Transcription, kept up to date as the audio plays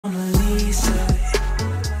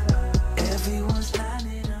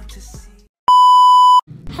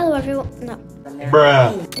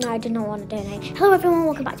I did not want to donate. Hello everyone,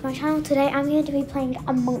 welcome back to my channel. Today I'm going to be playing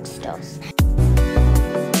Amongst Us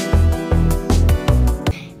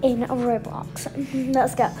in Roblox.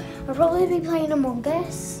 Let's go. I'll probably be playing Among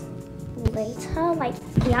Us later, like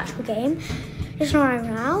the actual game. Just right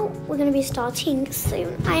now, we're going to be starting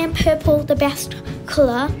soon. I am purple, the best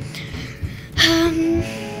colour.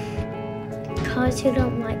 Guys who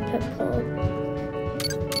don't like purple.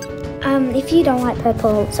 If you don't like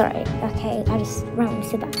purple, sorry. Okay, I just randomly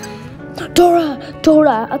said that.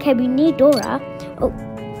 Dora. Okay, we need Dora. Oh,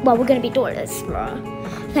 well, we're gonna be Dora's.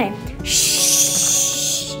 Okay.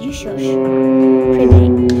 Shh. You shush. Pretty.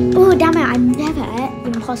 Oh, damn it! I'm never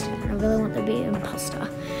imposter. I really want to be an imposter.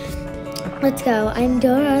 Let's go. I'm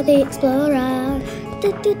Dora the Explorer.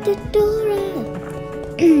 Dora.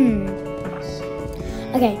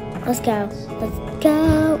 Okay, let's go. Let's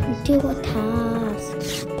go and do a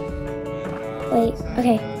task. Wait,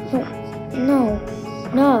 okay. No.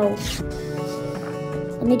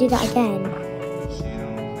 Let me do that again.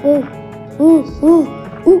 Ooh.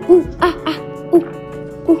 Ah. Ooh.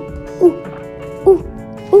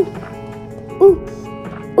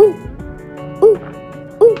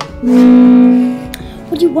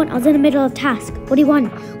 What do you want? I was in the middle of a task. What do you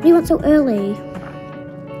want? What do you want so early?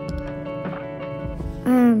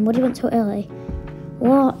 What do you want so early?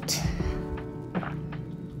 What?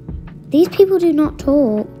 These people do not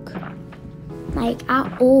talk, like,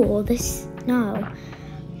 at all. No.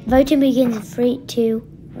 Voting begins in 3, 2,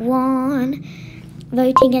 1.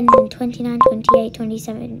 Voting ends in 29, 28,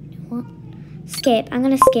 27. What? Skip. I'm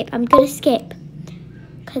gonna skip.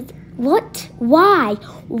 Cause what? Why?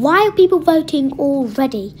 Why are people voting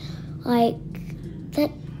already? Like,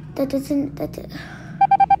 that doesn't.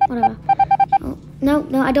 Whatever. Oh, no,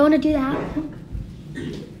 I don't want to do that.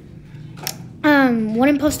 One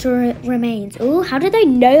imposter remains. Oh, how did they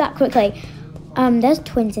know that quickly? There's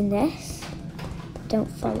twins in this. Don't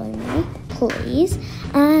follow me, please.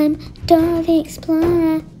 Dora the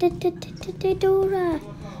Explorer. Dora.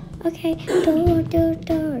 Okay, Dora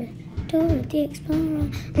the Explorer.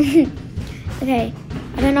 Okay,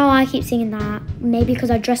 I don't know why I keep singing that. Maybe because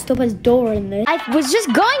I dressed up as Dora in this. I was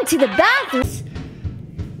just going to the bathroom.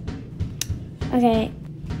 Okay,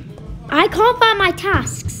 I can't find my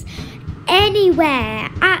tasks anywhere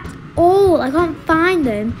at all. I can't find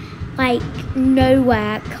them, like,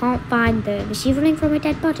 nowhere. Can't find them. Is she running from a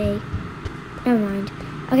dead body? Never mind.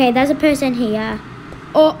 Okay, there's a person here.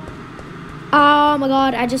 Oh my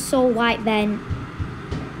god, I just saw white vent.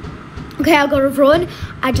 Okay, I gotta run.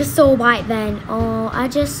 I just saw white vent. Oh, I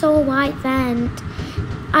just saw white vent.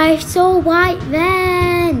 I saw white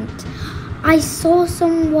vent. I saw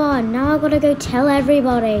someone. Now I gotta go tell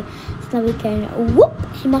everybody so that we can whoop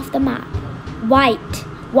him off the map. White.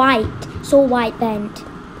 Saw white vent.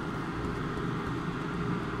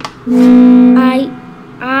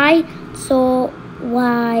 I saw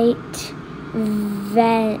white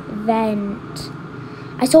vent.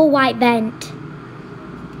 I saw white vent.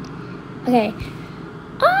 Okay.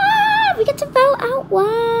 We get to vote out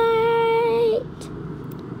white.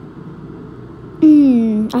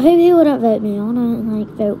 I hope people don't vote me. I wanna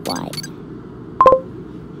vote white.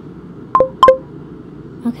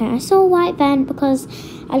 Okay, I saw white vent because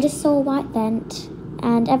I just saw white vent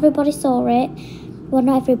and everybody saw it. Well,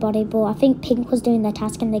 not everybody, but I think Pink was doing their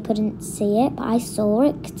task and they couldn't see it, but I saw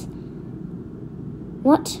it.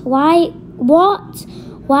 What? Why? What?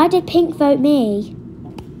 Why did Pink vote me?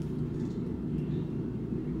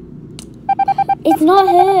 It's not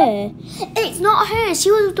her. It's not her. She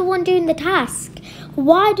was the one doing the task.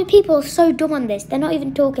 Why do people so dumb on this? They're not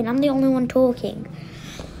even talking. I'm the only one talking.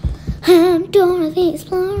 I'm Dora the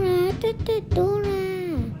Explorer. Dora.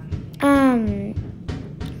 I'm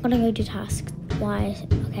gonna go do task. Why?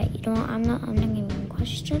 Okay, you know what? I'm not giving a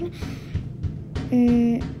question.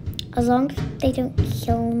 As long as they don't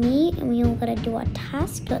kill me and we all gotta do a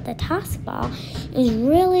task, but the task bar is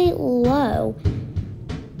really low.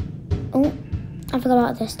 Oh, I forgot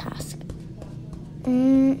about this task.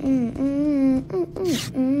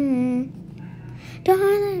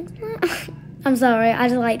 I'm sorry, I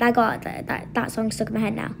just like that song stuck in my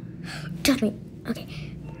head now. Trust me. Okay.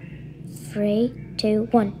 3, 2,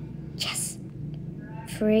 1. Yes.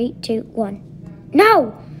 3, 2, 1.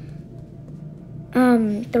 No!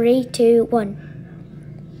 3, 2, 1.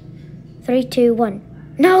 3, 2, 1.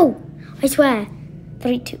 No! I swear.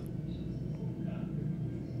 3, 2.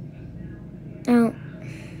 No.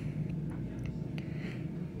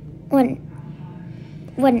 1.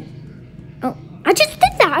 Oh, I just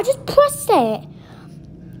did that. I just pressed it.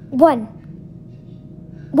 1.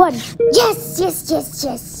 Yes.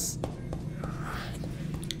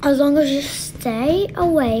 As long as you stay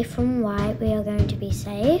away from white, we are going to be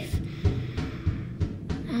safe.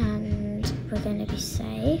 And we're going to be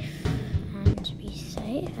safe. And be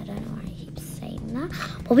safe. I don't know why I keep saying that.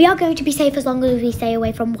 But we are going to be safe as long as we stay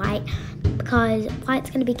away from white. Because white's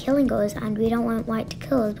going to be killing us. And we don't want white to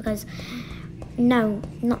kill us. Because, no,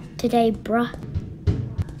 not today, bruh.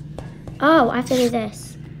 Oh, I have to do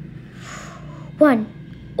this. 1.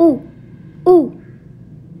 Ooh. Ooh.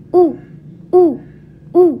 Ooh. Ooh.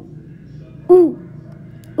 Ooh, ooh,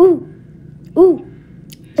 ooh, ooh, ooh.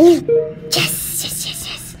 Yes, yes, yes,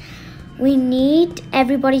 yes. We need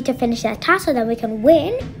everybody to finish their task so that we can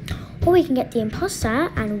win. Or we can get the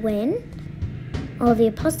imposter and win. Or the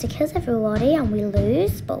imposter kills everybody and we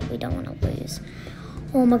lose, but we don't want to lose.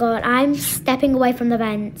 Oh my god, I'm stepping away from the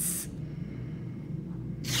vents.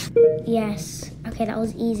 Yes. Okay, that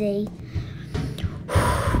was easy.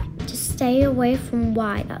 Stay away from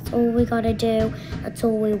white. That's all we gotta do. That's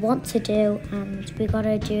all we want to do, and we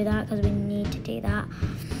gotta do that because we need to do that.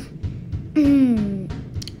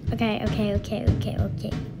 Okay.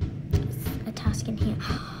 There's a task in here.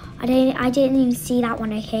 I didn't even see that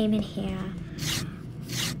when I came in here.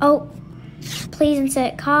 Oh, please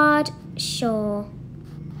insert card. Sure.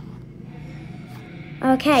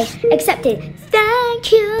 Okay, accepted.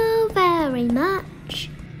 Thank you very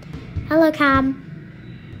much. Hello, Cam.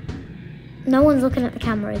 No one's looking at the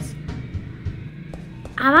cameras.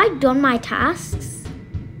 Have I done my tasks?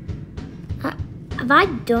 Have I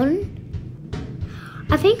done?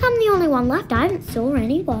 I think I'm the only one left. I haven't saw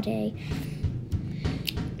anybody.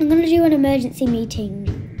 I'm going to do an emergency meeting.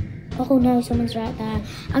 Oh no, someone's right there.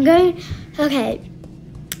 Okay.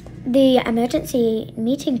 The emergency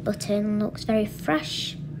meeting button looks very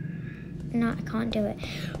fresh. No, I can't do it.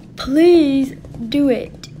 Please do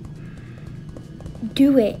it.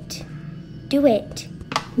 Do it. Do it.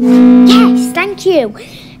 Yes, thank you.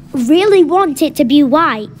 Really want it to be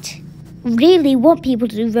white. Really want people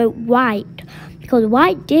to vote white. Because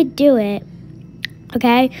white did do it.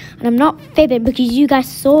 Okay? And I'm not fibbing because you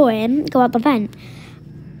guys saw him go out the vent.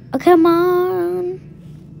 Oh, come on.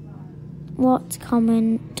 What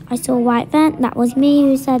comment? I saw white vent. That was me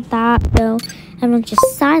who said that. So everyone's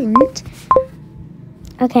just silent.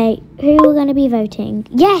 Okay, who are going to be voting?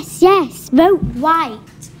 Yes. Vote white.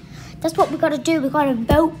 That's what we got to do. We got to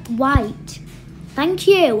vote white. Thank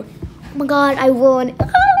you. Oh my god, I won.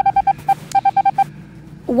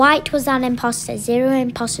 White was an imposter. 0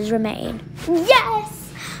 imposters remain.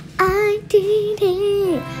 Yes, I did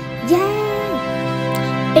it.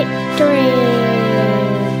 Yeah. Victory.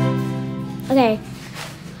 Okay.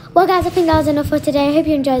 Well, guys, I think that was enough for today. I hope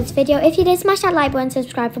you enjoyed this video. If you did, smash that like button and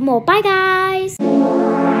subscribe for more. Bye, guys.